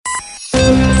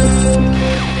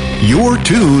You're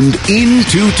tuned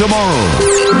into tomorrow.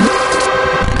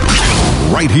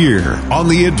 Right here on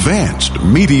the Advanced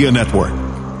Media Network.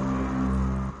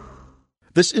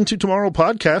 This Into Tomorrow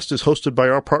podcast is hosted by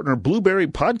our partner Blueberry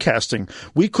Podcasting.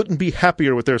 We couldn't be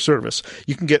happier with their service.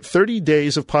 You can get 30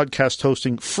 days of podcast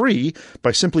hosting free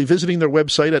by simply visiting their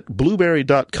website at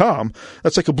blueberry.com.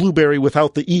 That's like a blueberry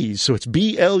without the E's, so it's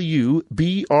BLUBRRY.com.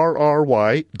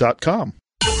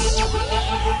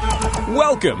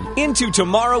 Welcome into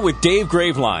Tomorrow with Dave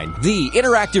Graveline, the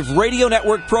interactive radio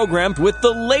network program with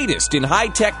the latest in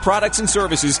high-tech products and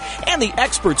services and the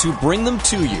experts who bring them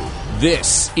to you.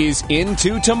 This is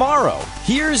Into Tomorrow.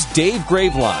 Here's Dave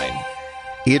Graveline.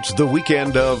 It's the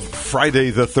weekend of Friday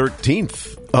the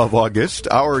 13th of August,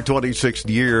 our 26th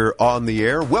year on the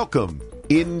air. Welcome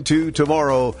into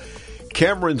Tomorrow.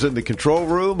 Cameron's in the control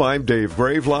room. I'm Dave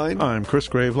Graveline. I'm Chris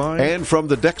Graveline. And from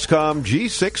the Dexcom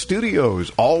G6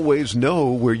 studios, always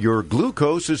know where your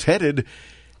glucose is headed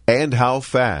and how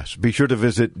fast. Be sure to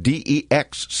visit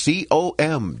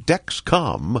DEXCOM,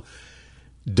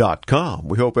 Dexcom.com.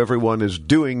 We hope everyone is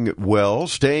doing well,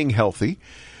 staying healthy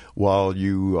while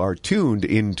you are tuned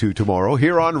into tomorrow.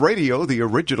 Here on radio, the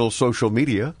original social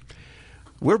media.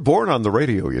 We're born on the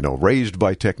radio, raised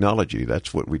by technology.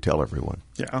 That's what we tell everyone.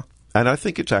 Yeah. And I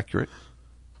think it's accurate.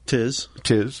 Tis.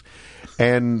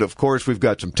 And, of course, we've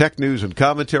got some tech news and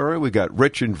commentary. We've got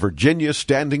Rich in Virginia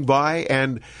standing by.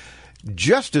 And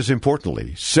just as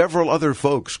importantly, several other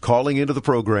folks calling into the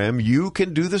program. You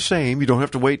can do the same. You don't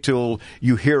have to wait till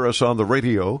you hear us on the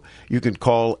radio. You can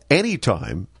call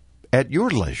anytime at your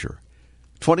leisure,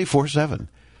 24/7.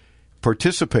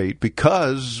 Participate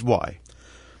because why?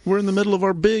 We're in the middle of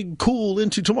our big, cool,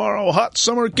 Into Tomorrow hot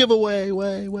summer giveaway.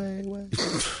 Way.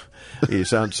 You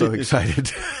sound so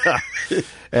excited.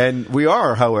 And we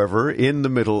are, however, in the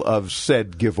middle of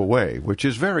said giveaway, which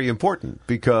is very important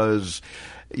because,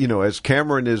 as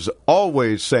Cameron is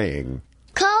always saying,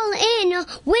 call in,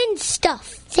 win stuff.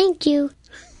 Thank you.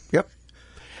 Yep.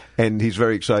 And he's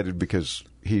very excited because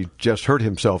he just heard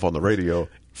himself on the radio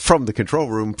from the control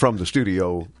room, from the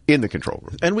studio, in the control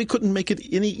room. And we couldn't make it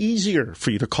any easier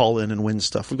for you to call in and win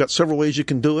stuff. We've got several ways you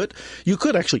can do it. You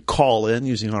could actually call in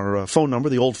using our phone number,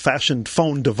 the old-fashioned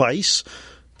phone device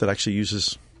that actually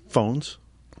uses phones.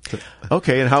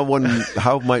 Okay, and how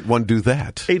might one do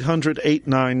that?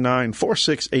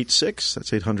 800-899-4686.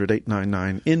 That's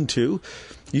 800-899-INTO.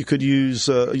 You could use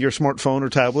your smartphone or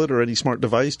tablet or any smart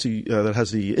device that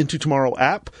has the Into Tomorrow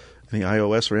app, any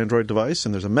iOS or Android device,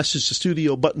 and there's a message to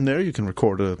studio button there. You can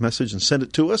record a message and send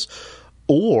it to us.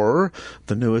 Or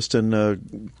the newest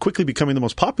and quickly becoming the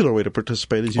most popular way to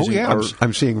participate is using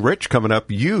I'm seeing Rich coming up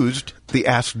used the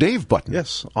Ask Dave button.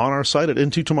 Yes, on our site at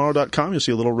intotomorrow.com, you'll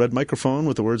see a little red microphone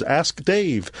with the words Ask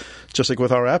Dave. Just like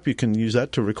with our app, you can use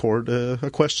that to record a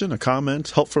question, a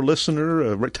comment, help for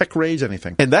listener, a tech rage,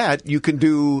 anything. And that you can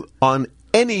do on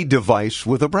any device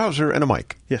with a browser and a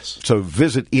mic. Yes. So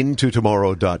visit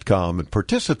intotomorrow.com and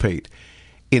participate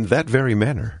in that very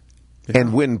manner. Yeah.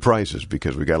 And win prizes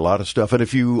because we got a lot of stuff. And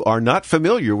if you are not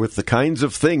familiar with the kinds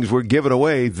of things we're giving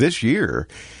away this year,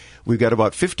 we've got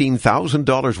about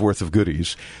 $15,000 worth of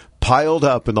goodies piled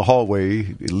up in the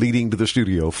hallway leading to the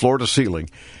studio, floor to ceiling.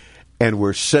 And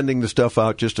we're sending the stuff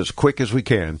out just as quick as we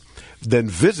can. Then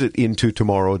visit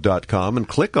intotomorrow.com and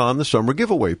click on the summer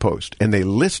giveaway post. And they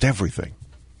list everything.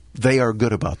 They are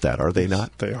good about that, are they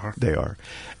not? They are. They are.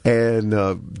 And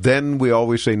then we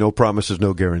always say no promises,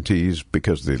 no guarantees,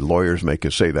 because the lawyers make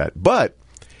us say that. But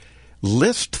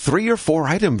list 3 or 4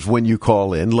 items when you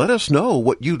call in. Let us know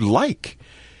what you'd like.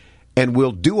 And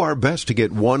we'll do our best to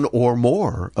get 1 or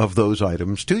more of those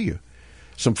items to you.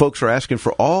 Some folks are asking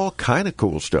for all kind of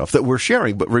cool stuff that we're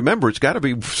sharing. But remember, it's got to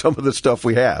be some of the stuff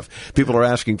we have. People are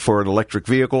asking for an electric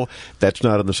vehicle. That's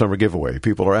not in the summer giveaway.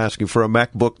 People are asking for a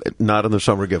MacBook. Not in the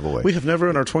summer giveaway. We have never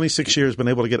in our 26 years been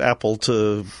able to get Apple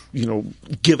to,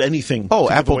 give anything to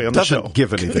give Apple away on the show. Doesn't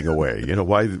give anything away.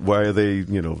 Why are they,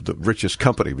 the richest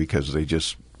company? Because they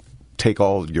just take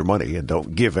all your money and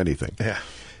don't give anything. Yeah.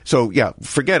 So,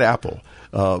 forget Apple.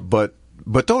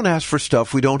 But don't ask for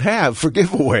stuff we don't have for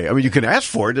giveaway. I mean, you can ask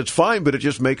for it. It's fine, but it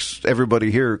just makes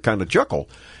everybody here kind of chuckle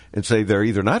and say they're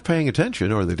either not paying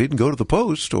attention or they didn't go to the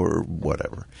post or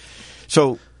whatever.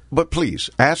 So, but please,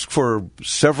 ask for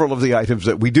several of the items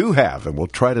that we do have, and we'll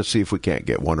try to see if we can't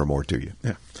get 1 or more to you.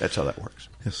 Yeah. That's how that works.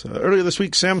 Yes. Earlier this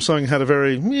week, Samsung had a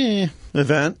very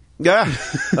event. Yeah.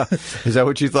 Is that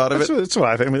what you thought of it? That's what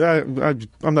I think. I mean,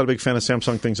 I'm not a big fan of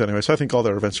Samsung things anyway, so I think all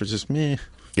their events are just meh.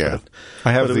 Yeah.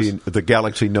 I have the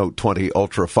Galaxy Note 20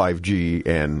 Ultra 5G,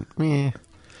 and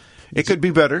it could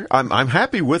be better. I'm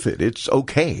happy with it. It's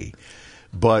okay.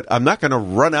 But I'm not going to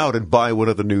run out and buy one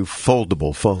of the new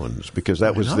foldable phones because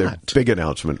that was their big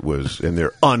announcement was in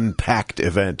their Unpacked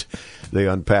event. They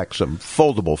unpacked some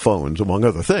foldable phones, among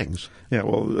other things. Yeah,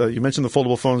 well, you mentioned the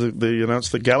foldable phones. They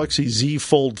announced the Galaxy Z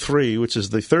Fold 3, which is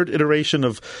the third iteration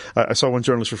of, I saw one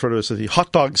journalist refer to it as the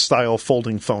hot dog style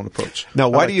folding phone approach. Now,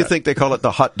 why do you think they call it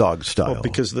the hot dog style? Well,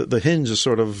 because the hinge is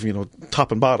sort of,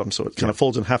 top and bottom, so it kind of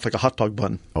folds in half like a hot dog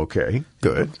bun. Okay,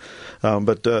 good.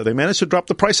 But they managed to drop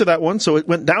the price of that one, so it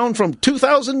went down from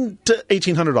 $2,000 to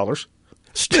 $1,800.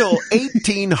 Still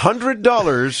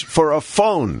 $1,800 for a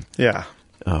phone. Yeah.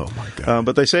 Oh, my God.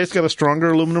 But they say it's got a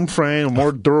stronger aluminum frame, a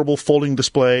more durable folding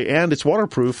display, and it's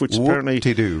waterproof, which apparently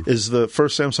is the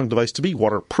first Samsung device to be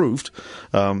waterproofed.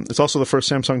 It's also the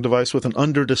first Samsung device with an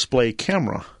under-display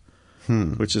camera.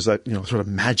 Which is that, sort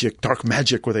of dark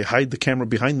magic where they hide the camera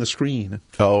behind the screen.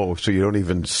 Oh, so you don't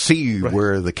even see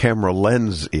where the camera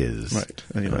lens is. Right.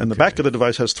 And the back of the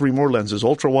device has 3 more lenses,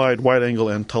 ultra-wide, wide-angle,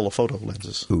 and telephoto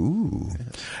lenses. Ooh.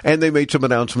 Yes. And they made some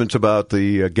announcements about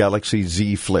the Galaxy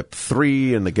Z Flip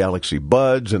 3 and the Galaxy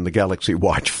Buds and the Galaxy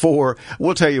Watch 4.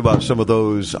 We'll tell you about some of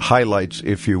those highlights,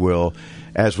 if you will,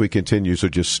 as we continue, so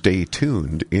just stay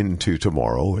tuned into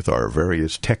tomorrow with our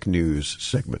various tech news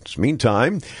segments.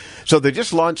 Meantime, so they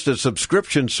just launched a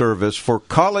subscription service for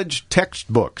college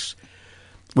textbooks.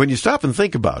 When you stop and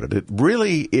think about it, it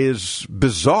really is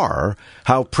bizarre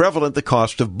how prevalent the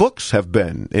cost of books have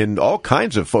been in all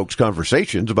kinds of folks'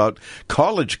 conversations about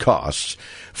college costs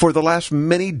for the last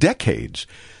many decades.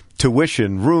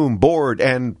 Tuition, room, board,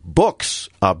 and books,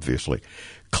 obviously.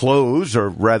 Clothes are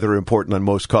rather important on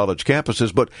most college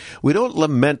campuses, but we don't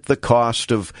lament the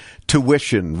cost of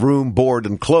tuition, room, board,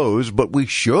 and clothes, but we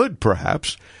should,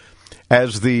 perhaps.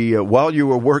 As the While You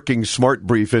Were Working Smart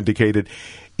Brief indicated,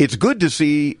 it's good to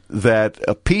see that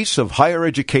a piece of higher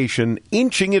education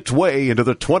inching its way into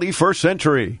the 21st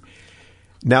century.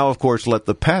 Now, of course, let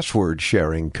the password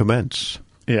sharing commence.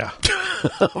 Yeah.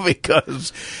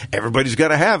 Because everybody's got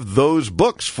to have those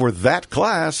books for that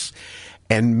class.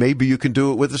 And maybe you can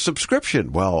do it with a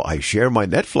subscription. Well, I share my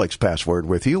Netflix password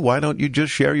with you. Why don't you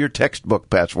just share your textbook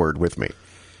password with me?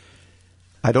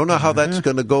 I don't know how that's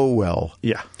going to go well.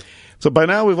 Yeah. So by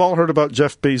now we've all heard about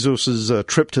Jeff Bezos'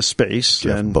 trip to space.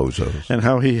 And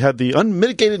how he had the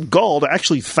unmitigated gall to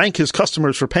actually thank his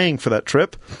customers for paying for that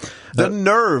trip. The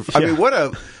nerve. I mean,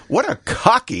 what a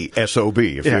cocky SOB,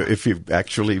 if you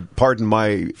actually pardon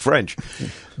my French.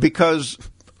 Because...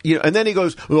 and then he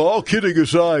goes, all kidding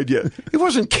aside, he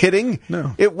wasn't kidding.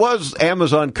 No. It was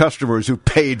Amazon customers who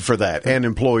paid for that and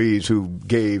employees who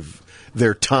gave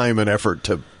their time and effort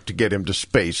to get him to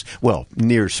space. Well,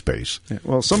 near space. Yeah.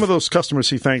 Well, some of those customers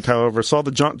he thanked, however, saw the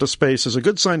jaunt to space as a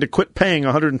good sign to quit paying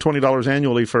 $120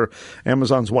 annually for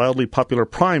Amazon's wildly popular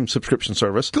Prime subscription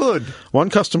service. Good. One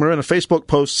customer in a Facebook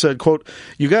post said, quote,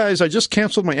 "You guys, I just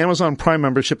canceled my Amazon Prime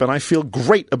membership and I feel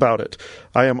great about it.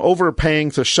 I am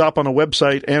overpaying to shop on a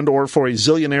website and or for a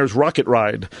zillionaire's rocket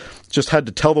ride. Just had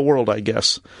to tell the world, I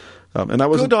guess." And that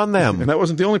wasn't, good on them. And that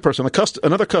wasn't the only person.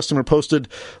 Another customer posted,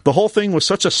 "The whole thing was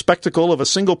such a spectacle of a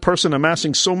single person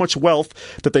amassing so much wealth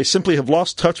that they simply have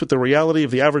lost touch with the reality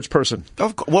of the average person."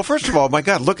 Well, first of all, my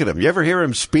God, look at him. You ever hear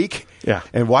him speak? Yeah.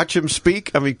 And watch him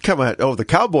speak? I mean, come on. Oh, the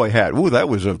cowboy hat. Ooh, that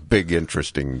was a big,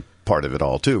 interesting part of it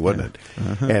all, too, wasn't it?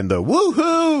 Uh-huh. And the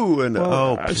woohoo! And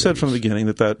I've said from the beginning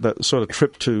that sort of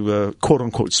trip to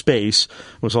quote-unquote space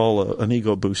was all an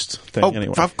ego boost thing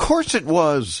anyway. Of course it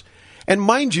was. And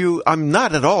mind you, I'm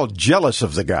not at all jealous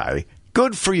of the guy.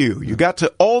 Good for you. You got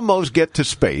to almost get to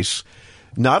space.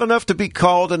 Not enough to be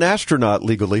called an astronaut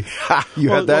legally. You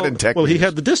had that in tech. Well, he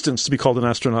had the distance to be called an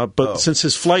astronaut, but since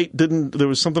his flight there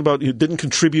was something about he didn't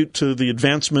contribute to the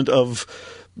advancement of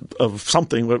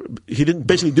something. He didn't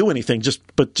basically do anything, just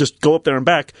go up there and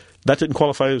back. That didn't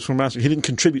qualify as from astronaut. He didn't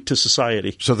contribute to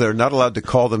society. So they're not allowed to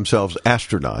call themselves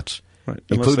astronauts. Right.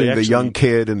 Including the young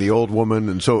kid and the old woman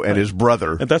and his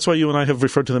brother. And that's why you and I have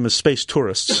referred to them as space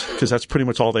tourists, because that's pretty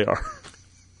much all they are.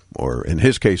 Or, in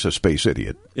his case, a space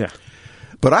idiot. Yeah.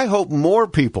 But I hope more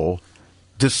people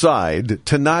decide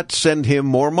to not send him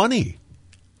more money.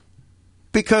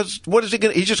 Because what is he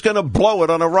going to... He's just going to blow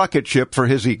it on a rocket ship for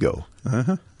his ego.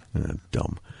 Uh-huh.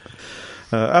 Dumb.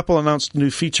 Apple announced new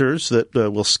features that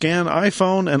will scan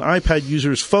iPhone and iPad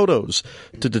users' photos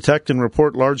to detect and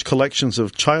report large collections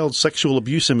of child sexual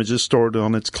abuse images stored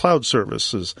on its cloud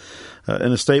services.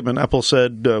 In a statement, Apple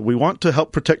said, "We want to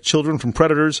help protect children from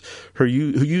predators who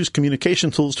use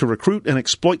communication tools to recruit and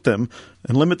exploit them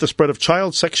and limit the spread of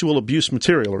child sexual abuse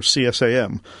material, or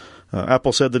CSAM.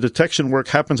 Apple said the detection work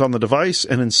happens on the device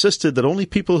and insisted that only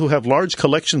people who have large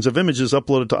collections of images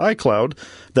uploaded to iCloud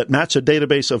that match a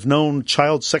database of known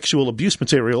child sexual abuse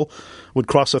material would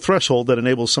cross a threshold that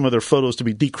enables some of their photos to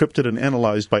be decrypted and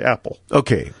analyzed by Apple.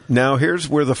 Okay, now here's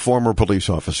where the former police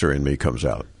officer in me comes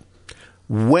out.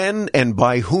 When and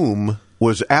by whom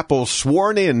was Apple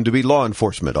sworn in to be law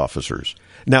enforcement officers?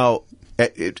 Now,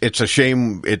 it's a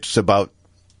shame it's about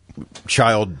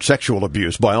child sexual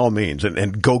abuse, by all means,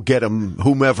 and go get them,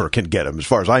 whomever can get them, as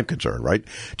far as I'm concerned, right?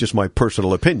 Just my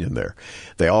personal opinion there.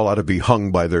 They all ought to be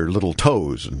hung by their little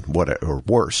toes and or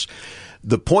worse.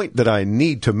 The point that I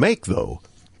need to make, though,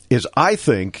 is I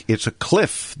think it's a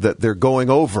cliff that they're going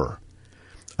over.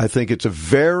 I think it's a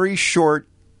very short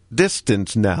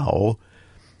distance now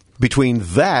between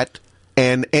that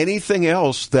and anything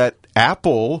else that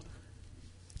Apple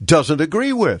doesn't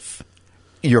agree with.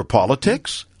 Your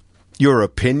politics, your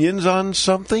opinions on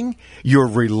something, your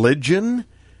religion.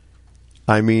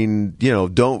 I mean,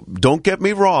 don't get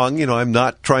me wrong. I'm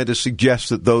not trying to suggest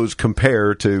that those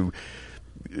compare to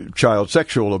child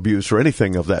sexual abuse or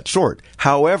anything of that sort.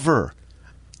 However,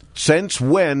 since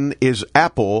when is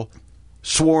Apple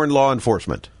sworn law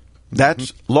enforcement?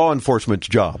 That's law enforcement's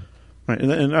job. Right,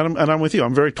 and I'm with you.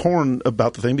 I'm very torn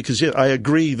about the thing because I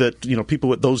agree that people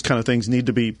with those kind of things need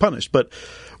to be punished. But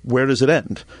where does it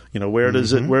end? Where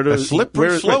does it? Where does a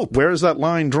slippery slope? Where is that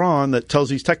line drawn that tells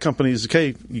these tech companies,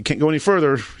 okay, you can't go any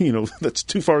further? That's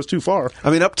too far is too far. I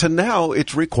mean, up to now,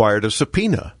 it's required a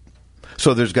subpoena.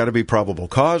 So there's got to be probable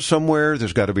cause somewhere.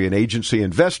 There's got to be an agency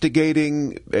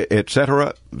investigating,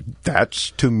 etc.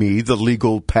 That's, to me, the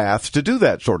legal path to do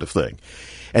that sort of thing.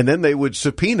 And then they would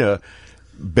subpoena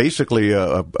basically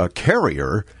a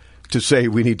carrier to say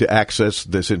we need to access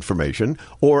this information,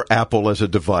 or Apple as a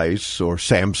device, or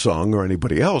Samsung, or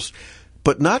anybody else,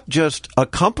 but not just a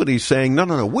company saying,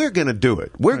 no, we're going to do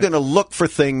it. We're going to look for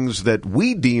things that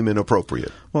we deem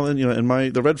inappropriate. Well,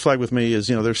 and the red flag with me is,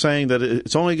 they're saying that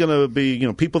it's only going to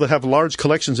be, people that have large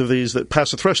collections of these that pass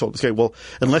the threshold. Okay, well,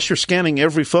 unless you're scanning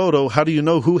every photo, how do you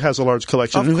know who has a large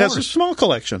collection and who has a small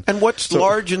collection? And what's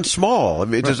large and small? I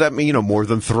mean, does that mean, more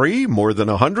than 3, more than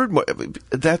 100?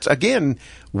 That's, again,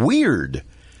 weird.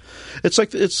 It's like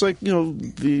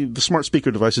the smart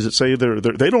speaker devices that say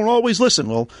they don't always listen.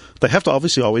 Well, they have to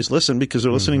obviously always listen because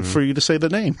they're listening for you to say the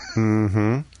name.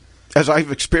 Mm-hmm. As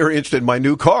I've experienced in my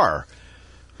new car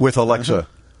with Alexa,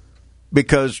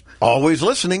 because always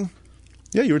listening.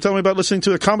 Yeah, you were telling me about listening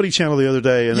to a comedy channel the other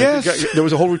day, and there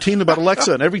was a whole routine about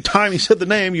Alexa, and every time he said the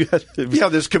name, you had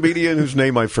this comedian whose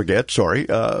name I forget,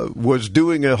 was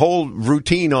doing a whole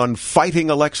routine on fighting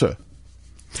Alexa.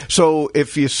 So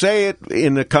if you say it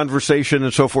in a conversation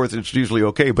and so forth, it's usually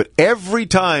okay. But every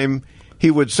time he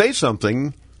would say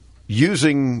something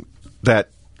using that,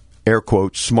 air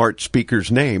quotes, smart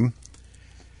speaker's name,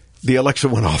 the Alexa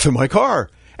went off in my car.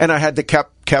 And I had to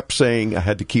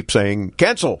keep saying,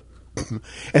 cancel.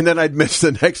 And then I'd miss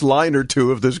the next line or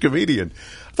two of this comedian.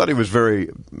 I thought he was very,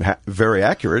 very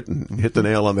accurate and hit the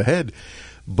nail on the head.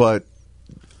 But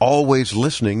always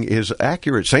listening is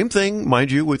accurate. Same thing,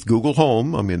 mind you, with Google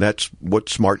Home. I mean, that's what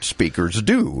smart speakers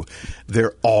do.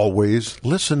 They're always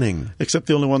listening. Except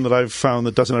the only one that I've found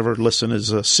that doesn't ever listen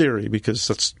is Siri, because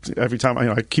that's every time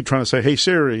I keep trying to say, hey,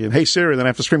 Siri, and hey, Siri, then I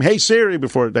have to scream, hey, Siri,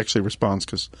 before it actually responds.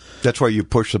 Cause that's why you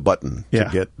push the button to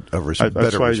get a better response.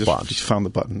 That's why I just found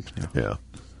the button. Yeah.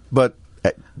 But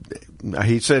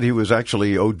he said he was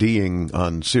actually ODing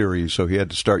on Siri, so he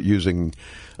had to start using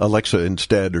Alexa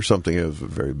instead or something. It was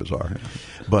very bizarre.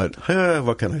 But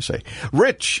what can I say?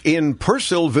 Rich in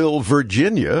Purcellville,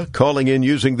 Virginia, calling in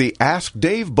using the Ask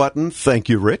Dave button. Thank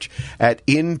you, Rich, at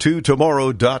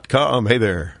intotomorrow.com. Hey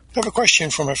there. I have a question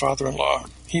for my father-in-law.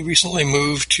 He recently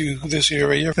moved to this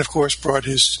area and, of course, brought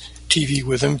his TV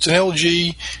with him. It's an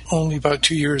LG, only about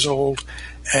 2 years old.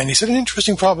 And he said an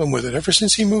interesting problem with it. Ever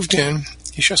since he moved in,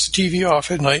 he shuts the TV off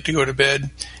at night to go to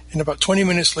bed, and about 20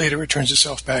 minutes later it turns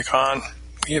itself back on.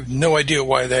 We have no idea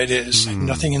why that is.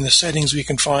 Nothing in the settings we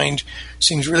can find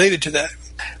seems related to that.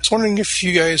 I was wondering if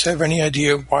you guys have any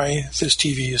idea why this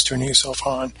TV is turning itself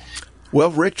on.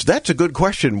 Well, Rich, that's a good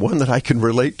question, one that I can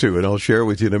relate to, and I'll share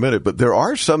with you in a minute. But there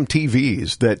are some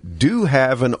TVs that do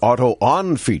have an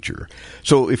auto-on feature.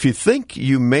 So if you think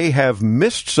you may have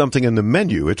missed something in the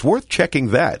menu, it's worth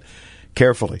checking that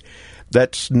carefully.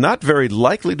 That's not very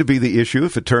likely to be the issue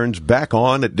if it turns back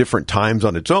on at different times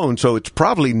on its own, so it's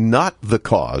probably not the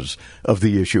cause of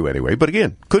the issue anyway. But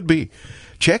again, could be.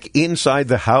 Check inside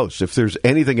the house if there's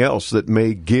anything else that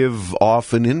may give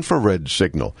off an infrared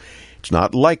signal. It's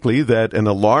not likely that an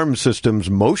alarm system's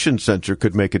motion sensor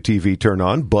could make a TV turn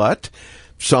on, but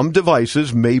some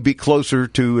devices may be closer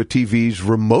to a TV's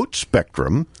remote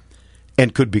spectrum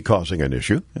and could be causing an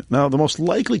issue. Now, the most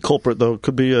likely culprit, though,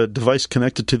 could be a device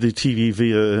connected to the TV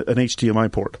via an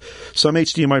HDMI port. Some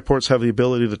HDMI ports have the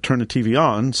ability to turn the TV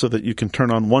on so that you can turn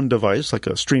on one device, like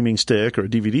a streaming stick or a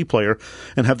DVD player,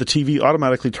 and have the TV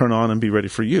automatically turn on and be ready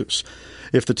for use.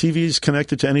 If the TV is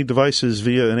connected to any devices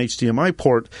via an HDMI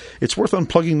port, it's worth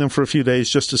unplugging them for a few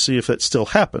days just to see if that still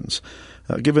happens.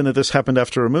 Given that this happened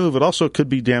after a move, it also could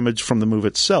be damage from the move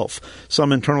itself.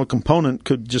 Some internal component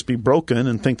could just be broken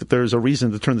and think that there's a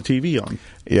reason to turn the TV on.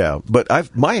 Yeah, but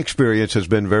my experience has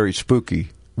been very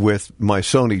spooky with my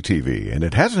Sony TV, and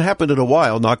it hasn't happened in a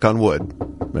while, knock on wood.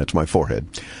 That's my forehead.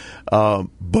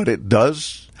 But it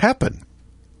does happen.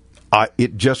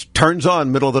 It just turns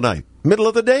on middle of the night, middle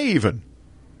of the day even.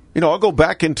 I'll go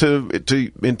back into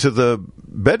the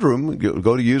bedroom,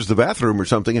 go to use the bathroom or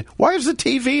something. And why is the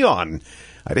TV on?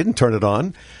 I didn't turn it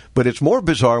on. But it's more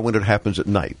bizarre when it happens at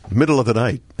night, middle of the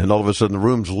night, and all of a sudden the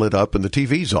room's lit up and the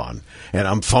TV's on. And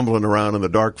I'm fumbling around in the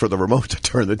dark for the remote to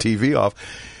turn the TV off.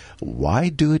 Why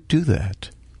do it do that?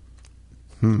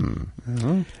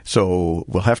 Mm-hmm. So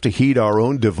we'll have to heat our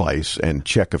own device and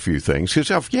check a few things.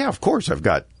 Because, yeah, of course, I've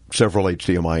got several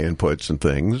HDMI inputs and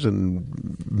things,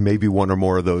 and maybe one or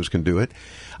more of those can do it.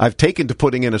 I've taken to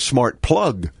putting in a smart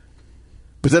plug,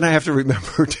 but then I have to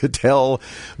remember to tell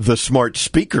the smart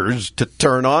speakers to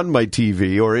turn on my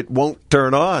TV or it won't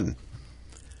turn on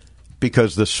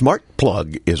because the smart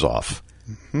plug is off.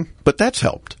 Mm-hmm. But that's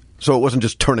helped. So it wasn't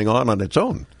just turning on its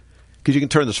own, because you can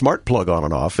turn the smart plug on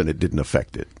and off and it didn't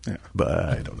affect it. Yeah. But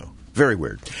I don't know. Very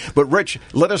weird. But, Rich,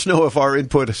 let us know if our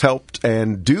input has helped,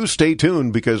 and do stay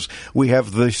tuned because we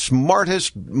have the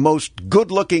smartest, most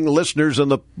good-looking listeners in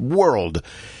the world.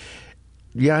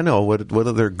 Yeah, I know. What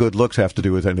do their good looks have to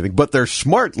do with anything? But they're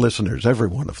smart listeners, every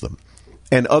one of them.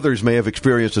 And others may have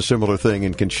experienced a similar thing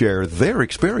and can share their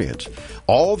experience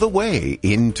all the way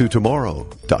into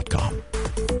tomorrow.com.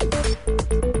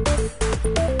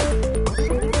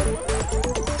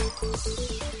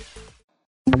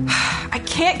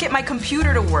 Can't get my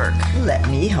computer to work. Let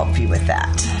me help you with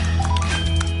that.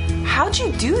 How'd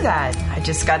you do that? I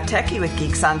just got techie with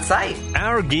Geeks on Site.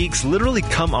 Our geeks literally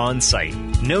come on site.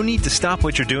 No need to stop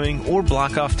what you're doing or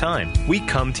block off time. We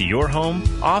come to your home,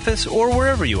 office, or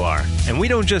wherever you are. And we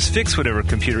don't just fix whatever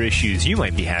computer issues you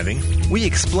might be having. We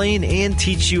explain and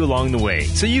teach you along the way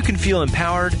so you can feel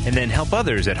empowered and then help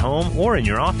others at home or in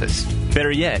your office.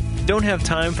 Better yet, don't have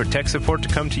time for tech support to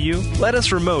come to you? Let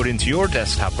us remote into your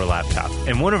desktop or laptop,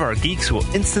 and one of our geeks will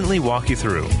instantly walk you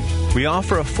through. We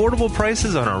offer affordable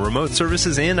prices on our remote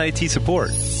services and IT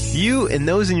support. You and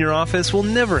those in your office will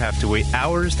never have to wait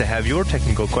hours to have your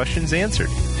technical questions answered.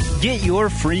 Get your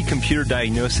free computer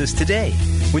diagnosis today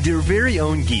with your very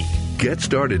own geek. Get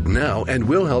started now and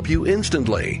we'll help you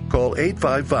instantly. Call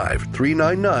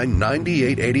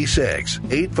 855-399-9886.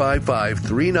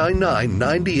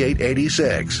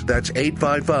 855-399-9886. That's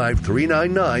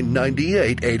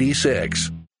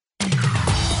 855-399-9886.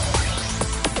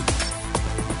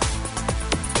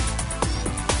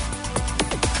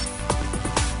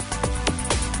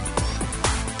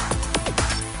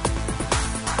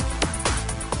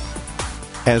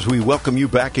 As we welcome you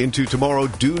back into tomorrow,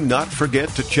 do not forget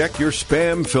to check your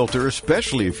spam filter,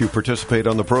 especially if you participate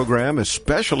on the program,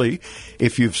 especially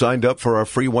if you've signed up for our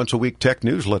free once-a-week tech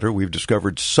newsletter. We've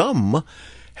discovered some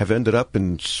have ended up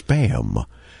in spam.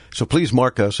 So please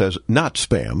mark us as not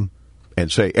spam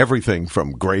and say everything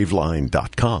from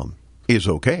Graveline.com is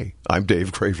okay. I'm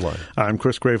Dave Graveline. I'm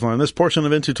Chris Graveline. This portion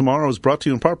of Into Tomorrow is brought to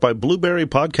you in part by Blueberry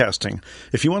Podcasting.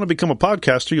 If you want to become a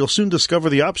podcaster, you'll soon discover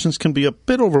the options can be a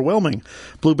bit overwhelming.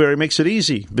 Blueberry makes it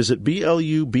easy. Visit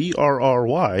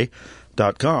BLUBRRY.com.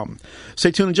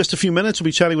 Stay tuned in just a few minutes. We'll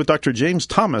be chatting with Dr. James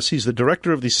Thomas. He's the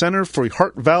director of the Center for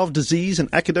Heart Valve Disease and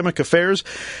Academic Affairs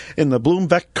in the Bloom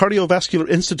Cardiovascular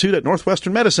Institute at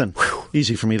Northwestern Medicine. Whew,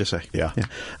 easy for me to say. Yeah.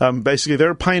 Basically,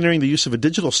 they're pioneering the use of a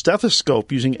digital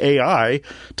stethoscope using AI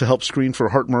to help screen for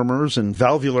heart murmurs and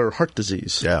valvular heart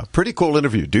disease. Yeah, pretty cool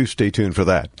interview. Do stay tuned for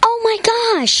that. Oh my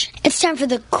gosh! It's time for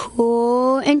the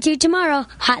Cool Into Tomorrow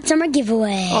Hot Summer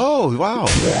Giveaway. Oh, wow.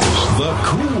 The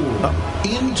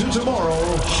Cool Into Tomorrow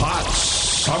Hot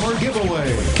Summer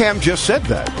Giveaway. Cam just said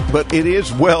that, but it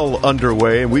is well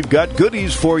underway, and we've got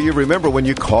goodies for you. Remember, when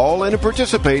you call in and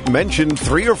participate, mention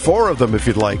 3 or 4 of them if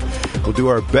you'd like. we'll do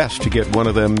our best to get one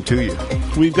of them to you.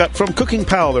 We've got from Cooking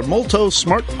Pal, their Molto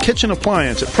Smart Kitchen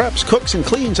Appliance. It preps, cooks, and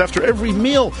cleans after every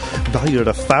meal. Valued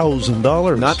at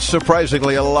 $1,000. Not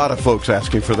surprisingly, a lot of folks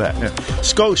asking for that. Yeah.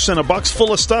 Scosche sent a box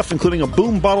full of stuff, including a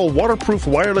boom bottle waterproof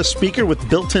wireless speaker with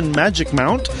built-in magic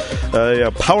mount,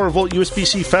 a PowerVolt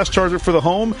USB-C fast charger for the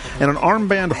home, and an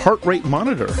armband heart rate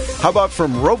monitor. How about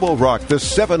from Roborock, the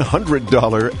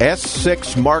 $700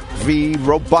 S6 Mark V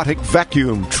robotic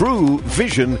vacuum. True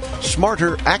vision,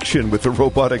 smarter action with the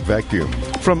robotic vacuum.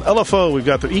 From LFO, we've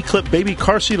got their eClip baby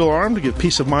car seat alarm to give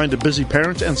peace of mind to busy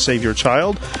parents and save your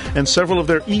child, and several of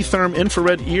their eTherm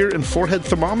infrared ear and forehead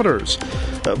thermometers.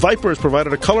 Viper has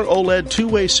provided a color OLED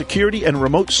two-way security and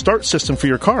remote start system for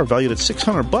your car, valued at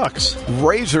 $600.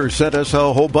 Razer sent us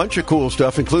a whole bunch of cool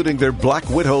stuff, including their Black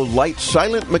Widow light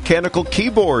silent mechanical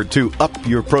keyboard to up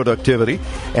your productivity,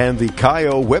 and the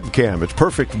Kaio webcam. It's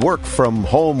perfect work from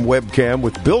home webcam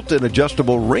with built-in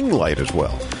adjustable ring light as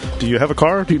well. Do you have a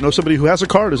car? Do you know somebody who has a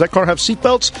car? Does that car have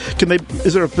seatbelts?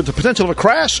 Is there the potential of a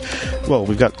crash? Well,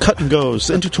 we've got Cut and Go's,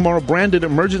 Into Tomorrow branded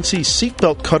emergency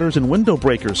seatbelt cutters and window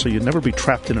breakers, so you'd never be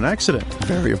trapped in an accident.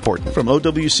 Very important. From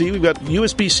OWC, we've got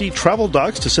USB-C travel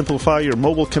docks to simplify your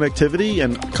mobile connectivity,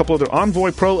 and a couple of their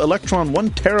Envoy Pro Electron 1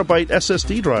 terabyte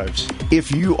SSD drives.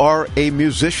 If you are a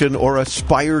musician or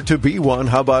aspire to be one,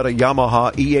 how about a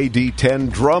Yamaha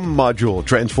EAD-10 drum module?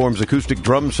 Transforms acoustic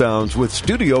drum sounds with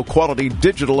studio-quality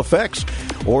digital effects.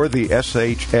 Or the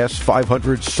SHS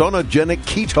 500 Sonogenic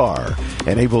Keytar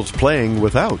enables playing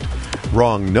without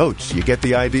wrong notes. You get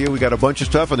the idea. We got a bunch of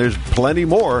stuff, and there's plenty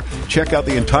more. Check out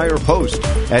the entire post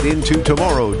at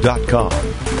intotomorrow.com.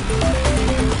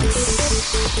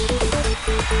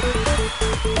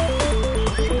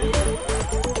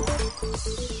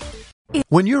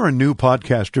 When you're a new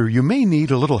podcaster, you may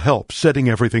need a little help setting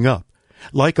everything up.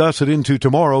 Like us at Into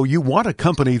Tomorrow, you want a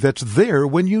company that's there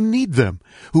when you need them,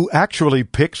 who actually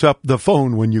picks up the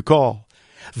phone when you call.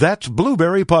 That's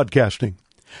Blueberry Podcasting.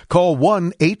 Call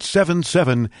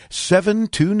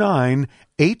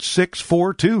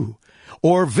 1-877-729-8642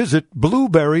 or visit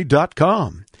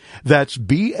blueberry.com. That's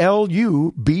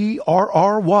BLUBRRY.com.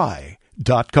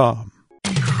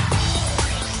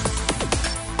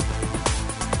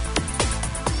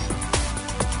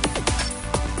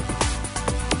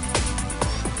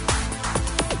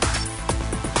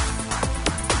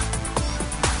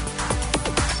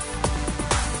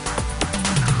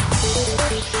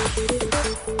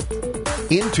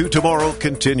 Into Tomorrow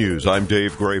continues. I'm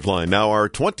Dave Graveline. Now our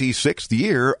 26th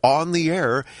year on the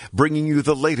air, bringing you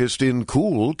the latest in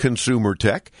cool consumer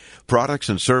tech, products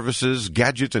and services,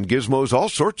 gadgets and gizmos, all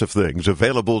sorts of things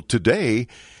available today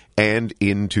and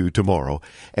into tomorrow.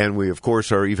 And we, of course,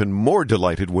 are even more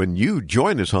delighted when you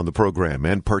join us on the program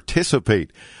and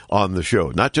participate on the show.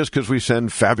 Not just because we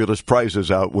send fabulous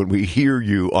prizes out when we hear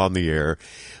you on the air,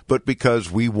 but because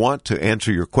we want to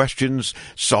answer your questions,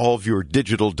 solve your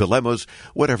digital dilemmas,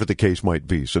 whatever the case might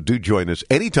be. So do join us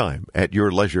anytime at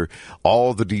your leisure.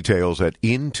 All the details at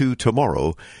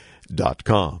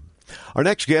intotomorrow.com. Our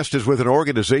next guest is with an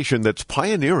organization that's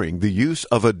pioneering the use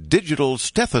of a digital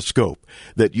stethoscope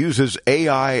that uses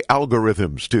AI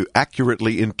algorithms to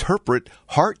accurately interpret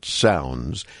heart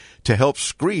sounds to help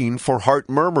screen for heart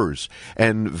murmurs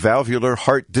and valvular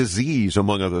heart disease,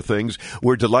 among other things.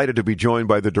 We're delighted to be joined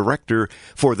by the director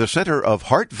for the Center of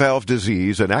Heart Valve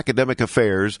Disease and Academic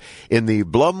Affairs in the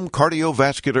Blum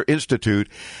Cardiovascular Institute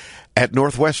at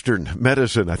Northwestern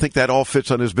Medicine. I think that all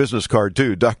fits on his business card,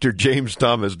 too. Dr. James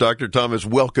Thomas. Dr. Thomas,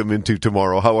 welcome into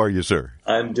Tomorrow. How are you, sir?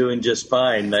 I'm doing just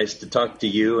fine. Nice to talk to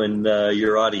you and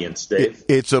your audience, Dave.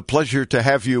 It's a pleasure to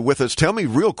have you with us. Tell me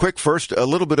real quick first a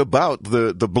little bit about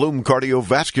the Blum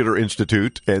Cardiovascular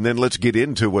Institute, and then let's get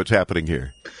into what's happening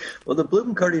here. Well, the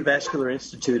Blum Cardiovascular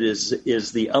Institute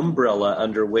is the umbrella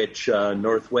under which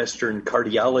Northwestern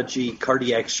cardiology,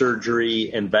 cardiac surgery,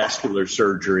 and vascular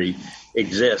surgery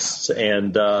exists,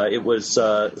 and it was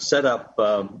set up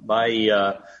by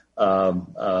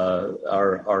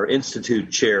our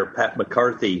institute chair, Pat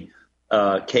McCarthy,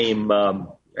 came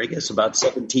I guess about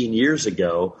 17 years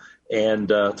ago,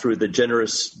 and through the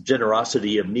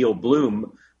generosity of Neil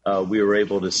Blum, we were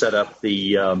able to set up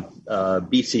the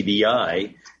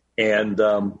BCVI, and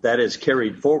that has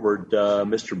carried forward.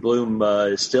 Mr. Blum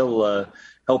is still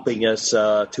helping us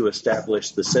to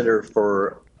establish the Center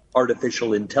for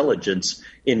artificial intelligence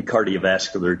in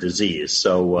cardiovascular disease.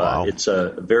 So Wow. it's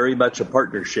very much a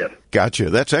partnership. Gotcha.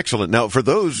 That's excellent. Now, for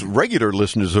those regular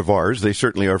listeners of ours, they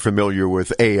certainly are familiar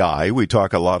with AI. We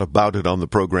talk a lot about it on the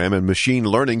program and machine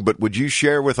learning, but would you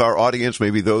share with our audience,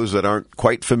 maybe those that aren't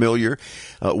quite familiar,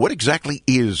 what exactly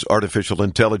is artificial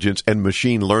intelligence and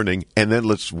machine learning? And then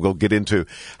we'll get into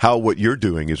how what you're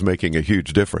doing is making a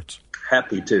huge difference.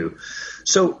 Happy to.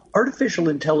 So artificial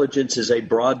intelligence is a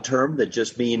broad term that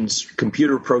just means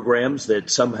computer programs that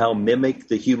somehow mimic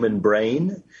the human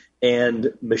brain.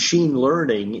 And machine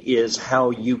learning is how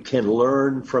you can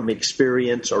learn from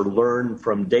experience or learn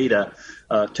from data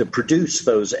to produce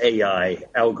those AI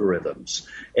algorithms.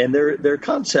 And they're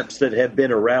concepts that have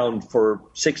been around for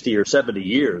 60 or 70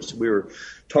 years. We were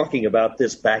talking about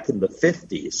this back in the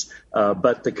 50s,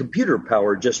 but the computer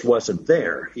power just wasn't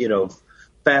there.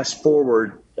 Fast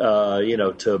forward,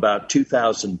 to about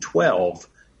 2012,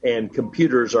 and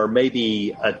computers are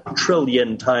maybe 1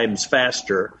 trillion times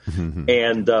faster,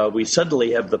 and we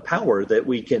suddenly have the power that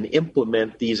we can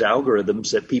implement these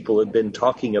algorithms that people had been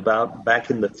talking about back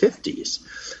in the 50s.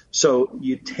 So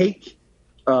you take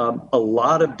a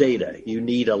lot of data. You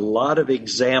need a lot of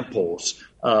examples,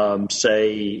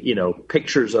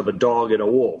 pictures of a dog and a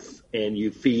wolf, and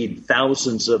you feed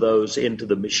thousands of those into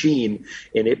the machine,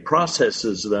 and it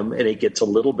processes them, and it gets a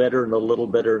little better and a little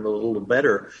better and a little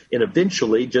better. And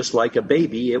eventually, just like a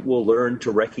baby, it will learn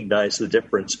to recognize the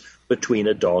difference between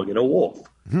a dog and a wolf.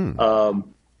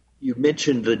 You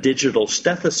mentioned the digital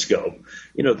stethoscope.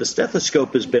 The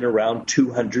stethoscope has been around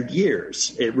 200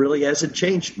 years. It really hasn't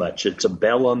changed much. It's a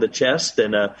bell on the chest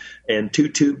and 2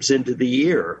 tubes into the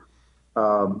ear.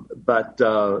 But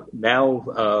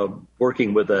now,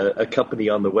 working with a company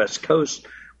on the West Coast,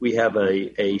 we have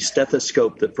a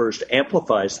stethoscope that first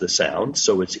amplifies the sound,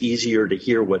 so it's easier to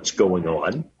hear what's going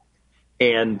on.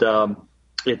 And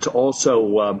it's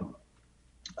also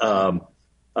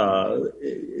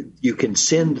you can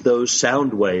send those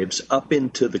sound waves up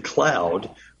into the cloud,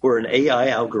 where an AI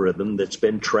algorithm that's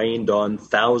been trained on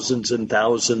thousands and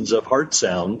thousands of heart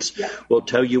sounds will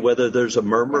tell you whether there's a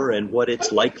murmur and what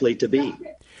it's likely to be.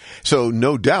 So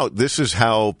no doubt this is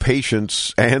how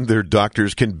patients and their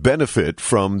doctors can benefit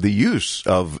from the use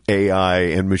of AI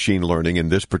and machine learning in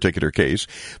this particular case,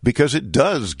 because it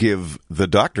does give the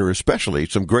doctor especially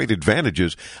some great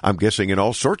advantages, I'm guessing, in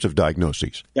all sorts of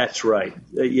diagnoses. That's right.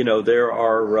 There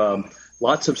are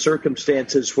lots of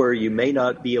circumstances where you may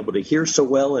not be able to hear so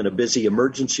well in a busy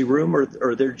emergency room,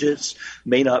 or there just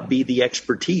may not be the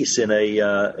expertise in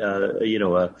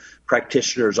a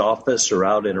practitioner's office or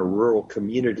out in a rural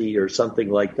community or something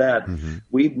like that.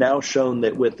 We've now shown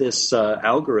that with this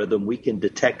algorithm, we can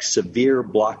detect severe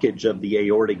blockage of the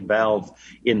aortic valve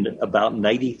in about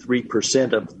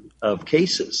 93% of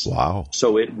cases. Wow.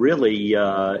 So it really,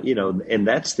 and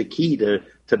that's the key to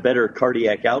better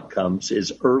cardiac outcomes,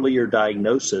 is earlier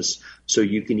diagnosis, so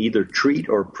you can either treat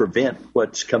or prevent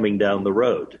what's coming down the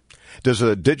road. Does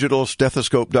a digital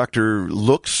stethoscope, doctor,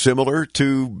 look similar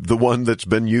to the one that's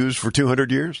been used for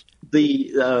 200 years?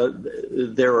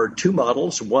 There are 2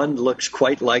 models. One looks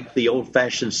quite like the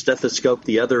old-fashioned stethoscope.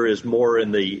 The other is more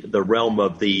in the realm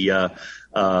of the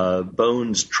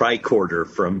Bones tricorder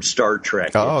from Star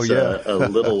Trek. Oh, it's a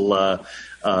little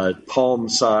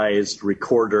palm-sized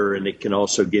recorder, and it can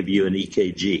also give you an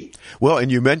EKG. Well,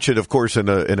 and you mentioned, of course, in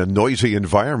a noisy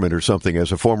environment or something.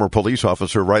 As a former police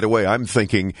officer, right away I'm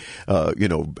thinking,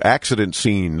 accident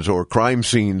scenes or crime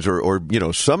scenes or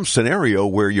some scenario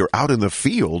where you're out in the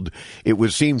field. It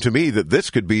would seem to me that this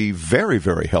could be very,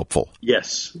 very helpful.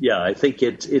 Yes, I think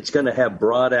it's going to have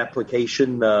broad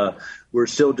application. We're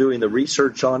still doing the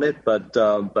research on it, but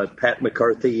Pat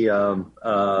McCarthy,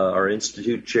 our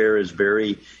institute chair, is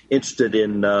very interested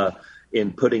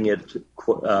in putting it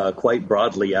quite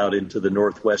broadly out into the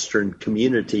Northwestern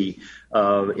community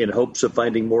in hopes of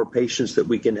finding more patients that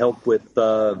we can help with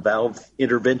valve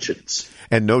interventions.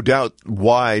 And no doubt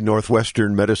why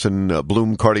Northwestern Medicine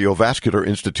Bloom Cardiovascular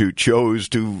Institute chose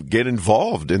to get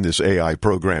involved in this AI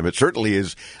program. It certainly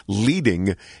is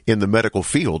leading in the medical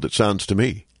field, it sounds to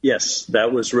me. Yes,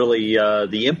 that was really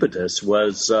the impetus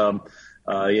was,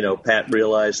 Pat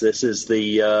realized this is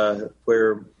the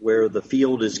where the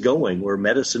field is going, where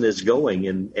medicine is going,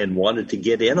 and wanted to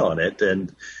get in on it.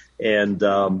 And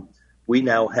we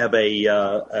now have a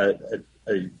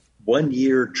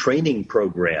 1-year training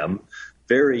program.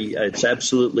 It's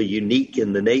absolutely unique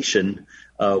in the nation,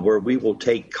 where we will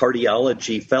take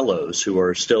cardiology fellows who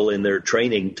are still in their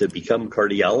training to become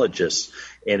cardiologists.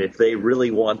 And if they really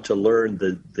want to learn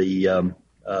the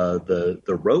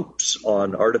ropes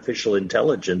on artificial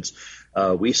intelligence,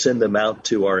 We send them out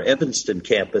to our Evanston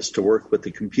campus to work with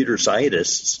the computer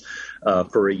scientists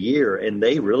for a year, and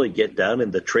they really get down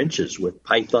in the trenches with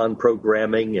Python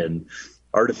programming and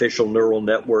artificial neural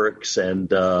networks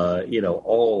and,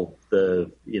 all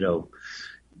the,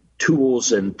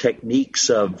 tools and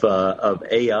techniques of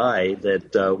AI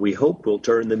that we hope will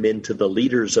turn them into the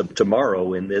leaders of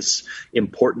tomorrow in this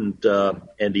important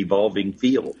and evolving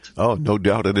field. Oh, no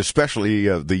doubt, and especially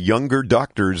the younger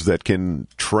doctors that can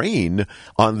train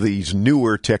on these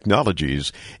newer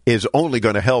technologies is only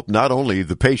going to help not only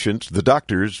the patients, the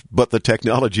doctors, but the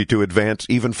technology to advance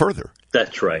even further.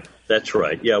 That's right.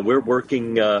 Yeah, we're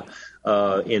working in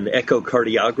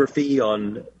echocardiography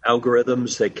on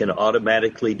algorithms that can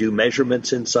automatically do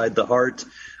measurements inside the heart,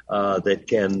 that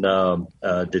can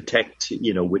detect,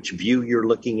 which view you're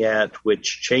looking at,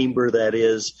 which chamber that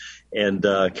is, and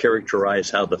characterize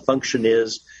how the function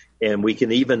is. And we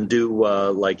can even do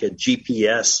like a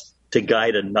GPS to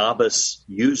guide a novice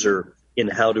user in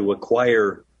how to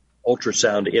acquire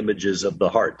ultrasound images of the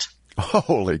heart.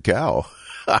 Holy cow.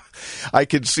 I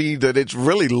can see that it's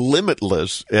really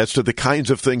limitless as to the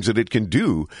kinds of things that it can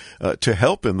do to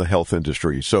help in the health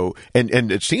industry. So,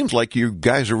 and it seems like you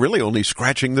guys are really only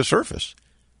scratching the surface.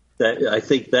 I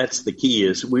think that's the key.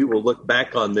 Is we will look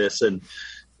back on this and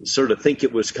sort of think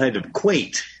it was kind of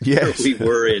quaint. Yes. We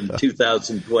were in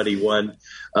 2021.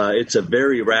 It's a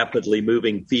very rapidly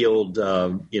moving field.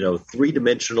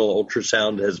 Three-dimensional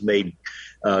ultrasound has made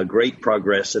great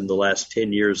progress in the last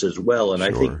 10 years as well. And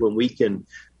sure. I think when we can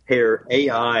pair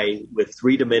AI with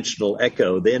three-dimensional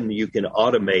echo, then you can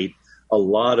automate a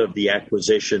lot of the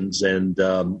acquisitions, and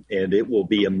it will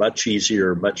be a much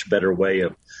easier, much better way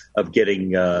of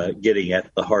getting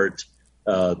at the heart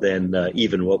than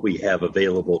even what we have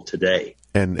available today.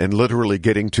 And literally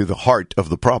getting to the heart of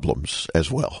the problems as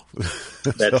well.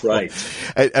 That's right.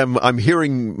 I'm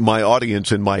hearing my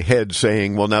audience in my head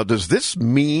saying, well, now, does this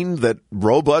mean that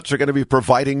robots are going to be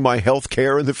providing my health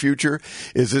care in the future?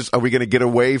 Are we going to get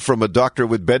away from a doctor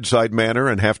with bedside manner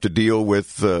and have to deal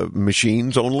with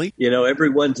machines only?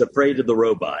 Everyone's afraid of the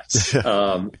robots.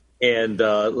 And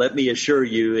let me assure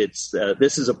you,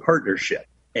 this is a partnership.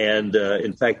 And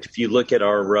in fact, if you look at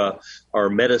our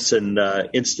medicine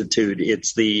institute,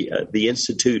 it's the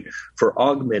Institute for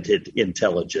Augmented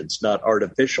Intelligence, not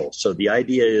artificial. So the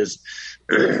idea is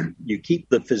you keep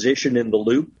the physician in the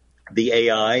loop. The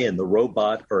AI and the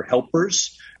robot are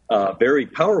helpers, very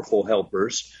powerful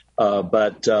helpers.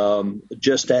 But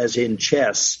just as in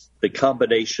chess, the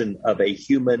combination of a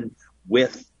human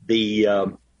with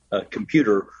the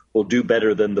computer will do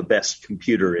better than the best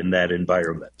computer in that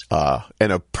environment.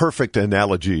 And a perfect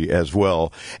analogy as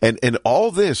well. And all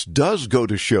this does go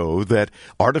to show that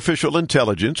artificial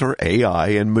intelligence, or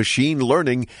AI, and machine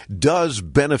learning does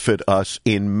benefit us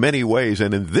in many ways.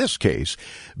 And in this case,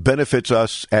 benefits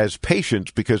us as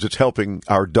patients because it's helping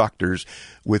our doctors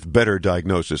with better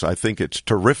diagnosis. I think it's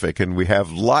terrific, and we have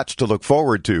lots to look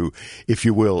forward to, if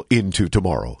you will, into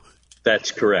tomorrow.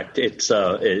 That's correct. It's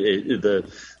the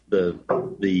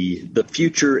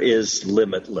future is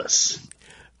limitless.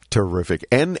 Terrific.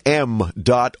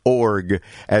 NM.org,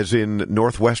 as in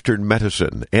Northwestern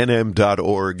Medicine.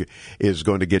 NM.org is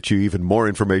going to get you even more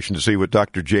information to see what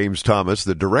Dr. James Thomas,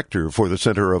 the director for the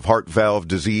Center of Heart Valve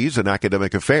Disease and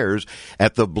Academic Affairs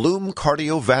at the Bloom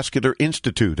Cardiovascular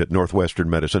Institute at Northwestern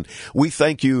Medicine. We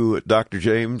thank you, Dr.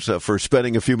 James, for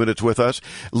spending a few minutes with us.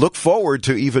 Look forward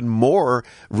to even more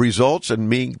results and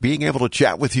me being able to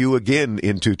chat with you again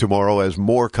into tomorrow as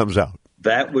more comes out.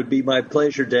 That would be my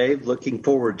pleasure, Dave. Looking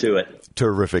forward to it.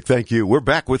 Terrific. Thank you. We're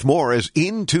back with more as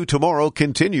Into Tomorrow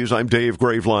continues. I'm Dave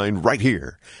Graveline, right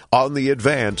here on the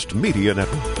Advanced Media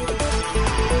Network.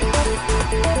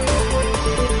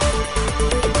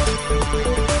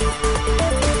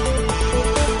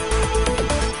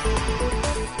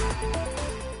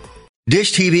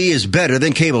 Dish TV is better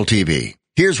than cable TV.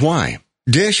 Here's why.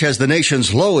 Dish has the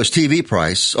nation's lowest TV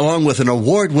price, along with an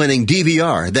award-winning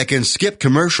DVR that can skip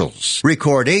commercials,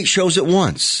 record 8 shows at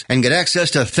once, and get access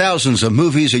to thousands of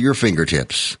movies at your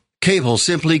fingertips. Cable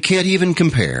simply can't even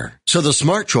compare. So the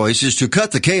smart choice is to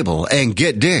cut the cable and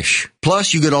get Dish.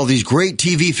 Plus, you get all these great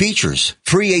TV features,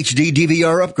 free HD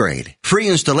DVR upgrade, free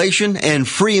installation, and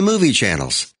free movie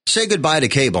channels. Say goodbye to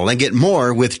cable and get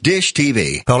more with Dish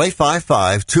TV. Call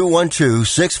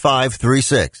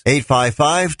 855-212-6536.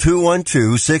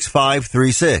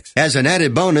 855-212-6536. As an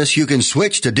added bonus, you can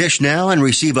switch to Dish now and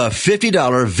receive a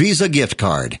 $50 Visa gift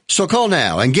card. So call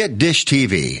now and get Dish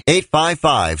TV.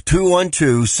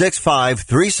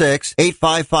 855-212-6536.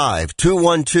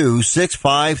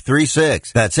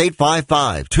 855-212-6536. That's 855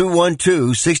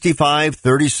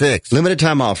 855-212-6536. Limited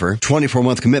time offer,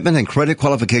 24-month commitment and credit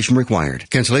qualification required.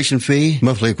 Cancellation fee,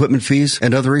 monthly equipment fees,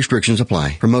 and other restrictions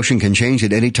apply. Promotion can change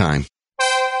at any time.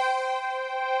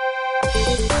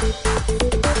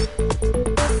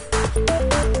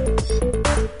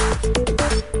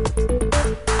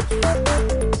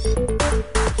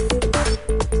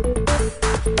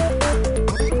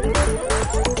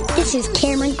 This is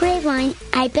Cameron Graveline.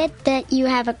 I bet that you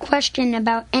have a question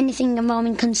about anything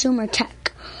involving consumer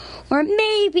tech. Or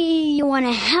maybe you want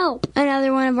to help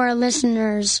another one of our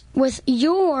listeners with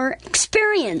your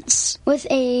experience with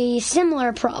a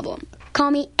similar problem.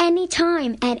 Call me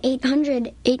anytime at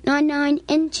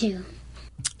 800-899-INTO.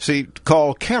 See,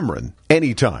 call Cameron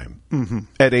anytime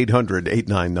at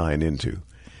 800-899-INTO.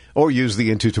 Or use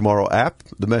the Into Tomorrow app,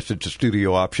 the Message to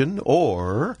Studio option,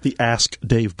 or the Ask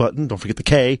Dave button. Don't forget the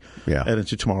K at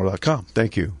intotomorrow.com.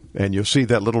 Thank you. And you'll see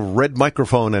that little red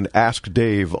microphone and Ask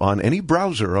Dave on any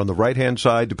browser on the right-hand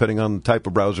side, depending on the type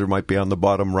of browser, might be on the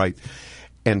bottom right,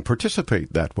 and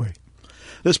participate that way.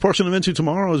 This portion of Into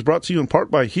Tomorrow is brought to you in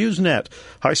part by HughesNet,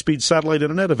 high-speed satellite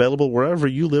internet available wherever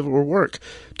you live or work.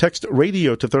 Text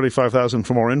RADIO to 35,000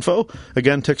 for more info.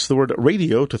 Again, text the word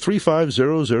RADIO to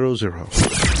 35000.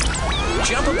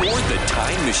 Jump aboard the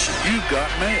time machine. You got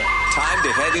mail. Time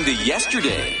to head into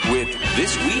yesterday with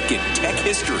This Week in Tech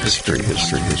History. History.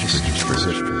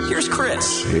 Here's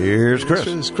Chris.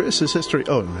 Chris's history.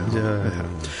 Oh, no.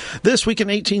 This week in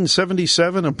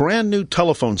 1877, a brand new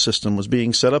telephone system was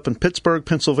being set up in Pittsburgh,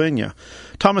 Pennsylvania.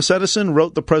 Thomas Edison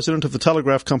wrote the president of the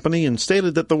telegraph company and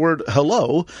stated that the word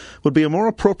hello would be a more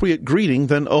appropriate greeting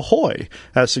than ahoy,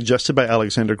 as suggested by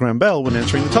Alexander Graham Bell when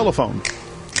answering the telephone.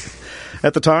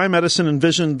 At the time, Edison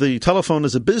envisioned the telephone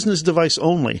as a business device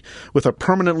only, with a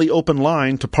permanently open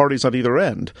line to parties on either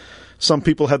end. Some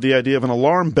people had the idea of an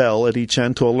alarm bell at each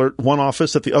end to alert one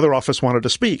office that the other office wanted to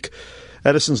speak.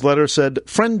 Edison's letter said,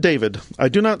 "Friend David, I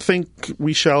do not think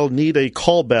we shall need a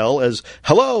call bell, as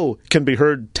hello can be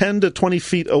heard 10 to 20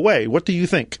 feet away. What do you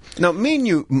think?" Now,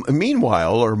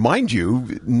 meanwhile, or mind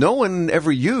you, no one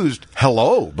ever used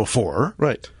hello before.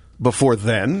 Right. Before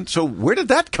then. So where did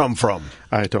that come from?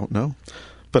 I don't know.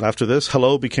 But after this,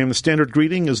 hello became the standard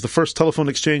greeting as the first telephone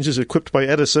exchanges equipped by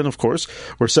Edison, of course,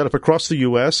 were set up across the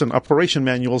U.S. and operation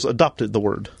manuals adopted the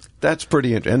word. That's pretty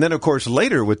interesting. And then, of course,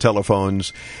 later with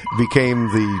telephones became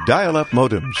the dial-up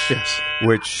modems. Yes.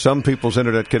 Which some people's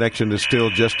internet connection is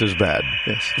still just as bad.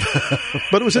 Yes.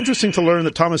 But it was interesting to learn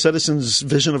that Thomas Edison's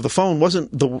vision of the phone wasn't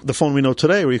the phone we know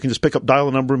today, where you can just pick up, dial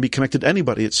a number, and be connected to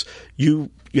anybody. It's you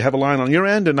have a line on your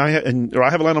end, or I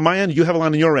have a line on my end, you have a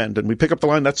line on your end, and we pick up the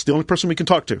line. That's the only person we can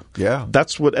talk to. Yeah.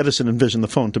 That's what Edison envisioned the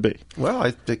phone to be. Well, I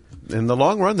think in the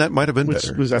long run, that might have been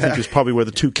better. I think is probably where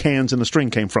the two cans and the string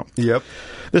came from. Yep.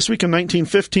 This week in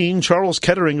 1915, Charles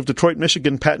Kettering of Detroit,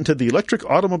 Michigan, patented the electric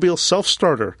automobile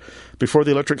self-starter. Before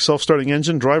the electric self-starting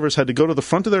engine, drivers had to go to the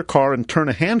front of their car and turn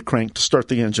a hand crank to start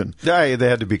the engine. Yeah, they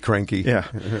had to be cranky. Yeah.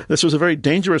 This was a very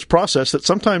dangerous process that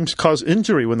sometimes caused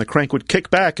injury when the crank would kick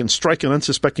back and strike an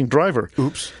unsuspecting driver.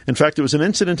 Oops. In fact, it was an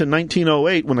incident in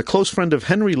 1908 when a close friend of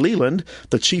Henry Leland,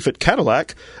 the chief at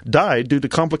Cadillac, died due to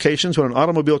complications when an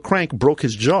automobile crank broke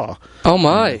his jaw. Oh,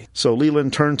 my. So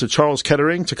Leland turned to Charles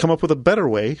Kettering to come up with a better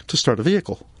way to start a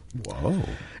vehicle. Whoa.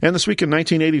 And this week in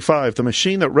 1985, the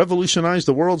machine that revolutionized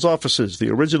the world's offices, the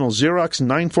original Xerox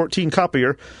 914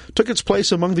 copier, took its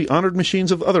place among the honored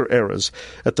machines of other eras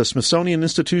at the Smithsonian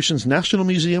Institution's National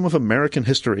Museum of American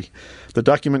History. The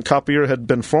document copier had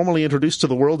been formally introduced to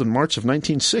the world in March of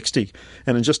 1960,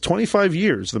 and in just 25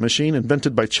 years, the machine,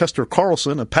 invented by Chester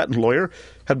Carlson, a patent lawyer,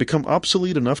 had become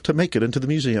obsolete enough to make it into the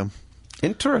museum.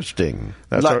 Interesting.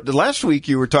 Last week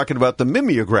you were talking about the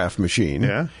mimeograph machine,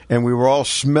 and we were all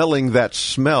smelling that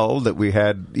smell that we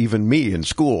had, even me, in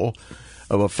school.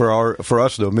 For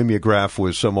us, though, mimeograph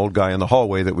was some old guy in the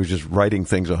hallway that was just writing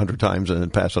things 100 times and then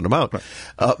passing them out. Right.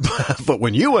 But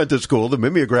when you went to school, the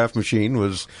mimeograph machine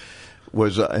was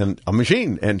a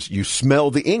machine, and you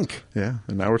smell the ink. Yeah,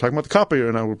 and now we're talking about the copier,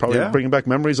 and now we're probably bringing back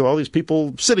memories of all these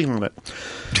people sitting on it.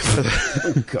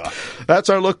 God. That's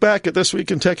our look back at This Week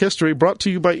in Tech History, brought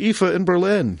to you by IFA in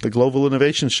Berlin, the global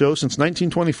innovation show since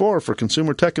 1924 for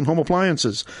consumer tech and home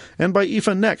appliances, and by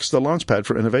IFA Next, the launchpad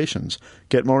for innovations.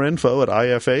 Get more info at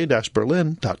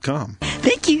ifa-berlin.com.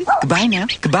 Thank you. Goodbye now.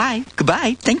 Goodbye.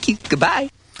 Goodbye. Thank you. Goodbye.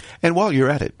 And while you're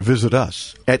at it, visit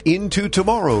us at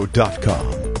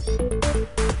intotomorrow.com.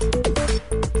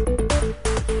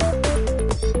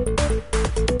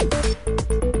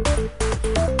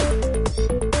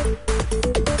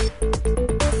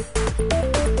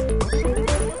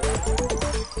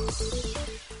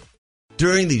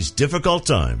 During these difficult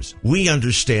times, we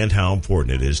understand how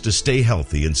important it is to stay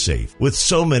healthy and safe. With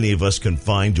so many of us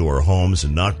confined to our homes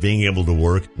and not being able to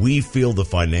work, we feel the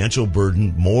financial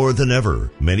burden more than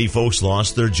ever. Many folks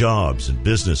lost their jobs and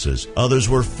businesses. Others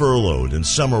were furloughed, and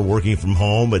some are working from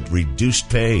home at reduced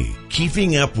pay.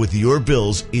 Keeping up with your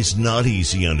bills is not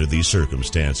easy under these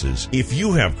circumstances. If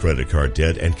you have credit card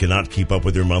debt and cannot keep up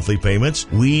with your monthly payments,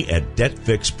 we at Debt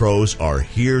Fix Pros are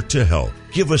here to help.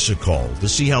 Give us a call to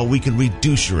see how we can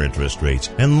reduce your interest rates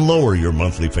and lower your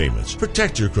monthly payments.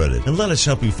 Protect your credit and let us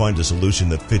help you find a solution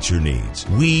that fits your needs.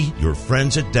 We, your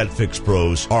friends at Debt Fix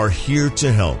Pros, are here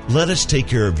to help. Let us take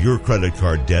care of your credit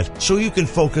card debt so you can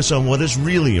focus on what is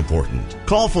really important.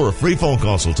 Call for a free phone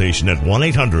consultation at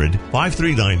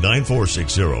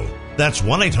 1-800-539-9460. That's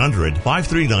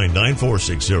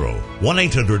 1-800-539-9460.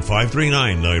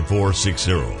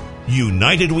 1-800-539-9460.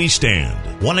 United We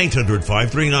Stand.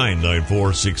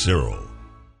 1-800-539-9460.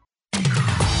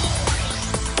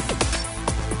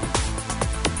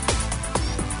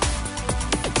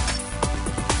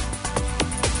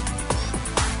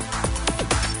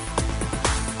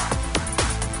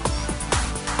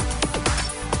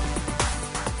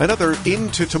 Another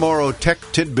Into Tomorrow tech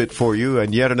tidbit for you,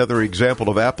 and yet another example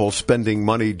of Apple spending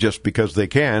money just because they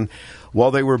can.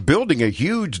 While they were building a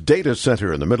huge data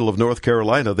center in the middle of North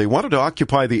Carolina, they wanted to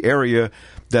occupy the area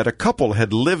that a couple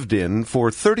had lived in for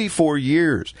 34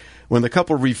 years. When the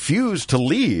couple refused to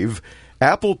leave,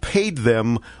 Apple paid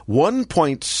them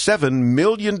 $1.7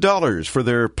 million for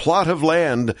their plot of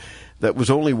land that was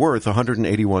only worth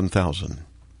 $181,000.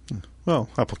 Well,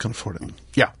 Apple can afford it.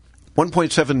 Yeah,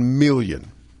 $1.7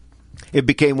 million. It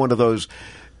became one of those,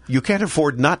 you can't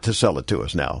afford not to sell it to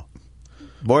us now.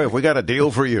 Boy, have we got a deal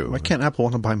for you. Why can't Apple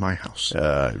want to buy my house?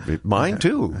 Mine,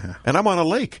 too. And I'm on a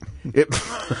lake.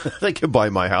 They can buy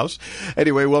my house.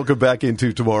 Anyway, welcome back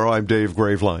Into Tomorrow. I'm Dave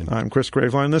Graveline. I'm Chris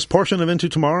Graveline. This portion of Into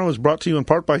Tomorrow is brought to you in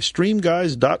part by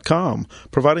StreamGuys.com,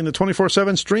 providing the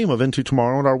 24/7 stream of Into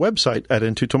Tomorrow on our website at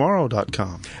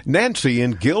IntoTomorrow.com. Nancy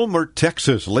in Gilmer,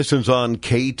 Texas, listens on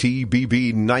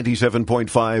KTBB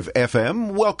 97.5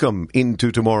 FM. Welcome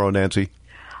Into Tomorrow, Nancy.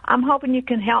 I'm hoping you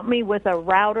can help me with a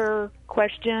router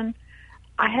question.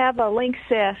 I have a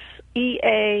Linksys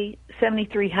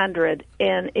EA7300,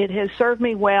 and it has served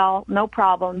me well, no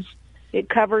problems. It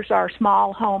covers our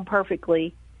small home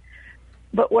perfectly.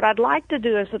 But what I'd like to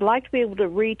do is I'd like to be able to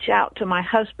reach out to my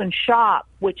husband's shop,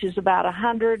 which is about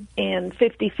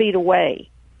 150 feet away.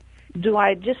 Do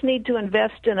I just need to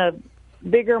invest in a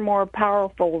bigger, more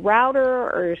powerful router,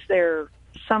 or is there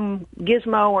some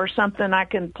gizmo or something I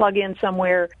can plug in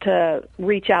somewhere to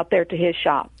reach out there to his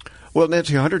shop? Well,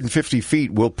 Nancy, 150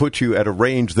 feet will put you at a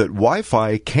range that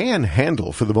Wi-Fi can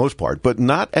handle for the most part, but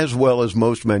not as well as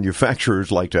most manufacturers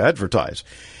like to advertise.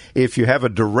 If you have a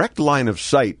direct line of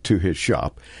sight to his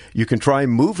shop, you can try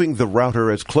moving the router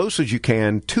as close as you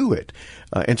can to it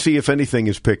and see if anything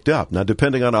is picked up. Now,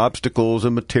 depending on obstacles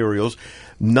and materials,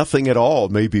 nothing at all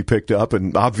may be picked up,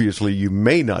 and obviously you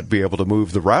may not be able to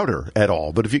move the router at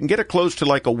all. But if you can get it close to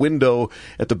like a window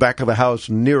at the back of the house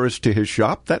nearest to his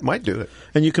shop, that might do it.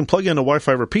 And you can plug in a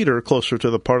Wi-Fi repeater closer to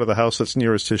the part of the house that's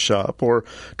nearest his shop, or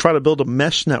try to build a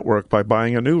mesh network by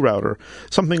buying a new router,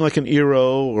 something like an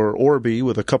Eero or Orbi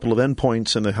with a couple of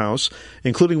endpoints in the house,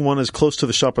 including one as close to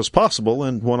the shop as possible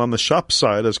and one on the shop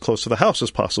side as close to the house as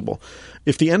possible.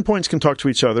 If the endpoints can talk to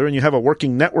each other and you have a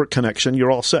working network connection,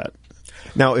 you're all set.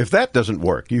 Now, if that doesn't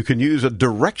work, you can use a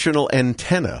directional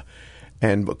antenna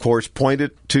and, of course, point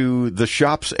it to the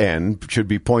shop's end. Should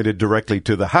be pointed directly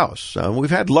to the house.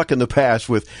 We've had luck in the past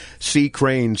with C.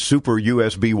 Crane Super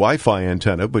USB Wi-Fi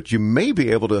antenna, but you may be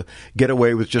able to get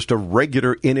away with just a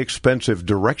regular, inexpensive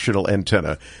directional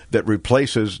antenna that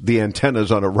replaces the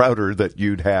antennas on a router that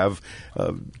you'd have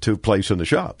to place in the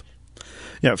shop.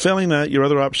 Yeah, failing that, your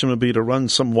other option would be to run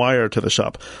some wire to the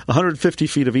shop. 150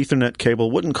 feet of Ethernet cable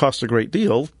wouldn't cost a great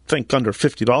deal. Think under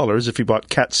 $50 if you bought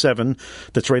Cat 7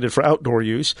 that's rated for outdoor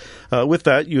use. With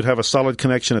that, you'd have a solid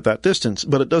connection at that distance,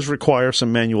 but it does require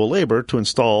some manual labor to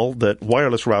install that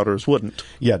wireless routers wouldn't.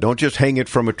 Yeah, don't just hang it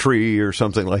from a tree or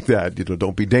something like that.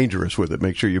 Don't be dangerous with it.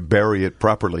 Make sure you bury it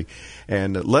properly.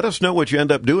 And let us know what you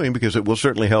end up doing, because it will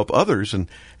certainly help others. And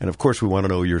of course, we want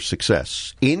to know your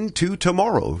success.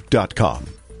 IntoTomorrow.com.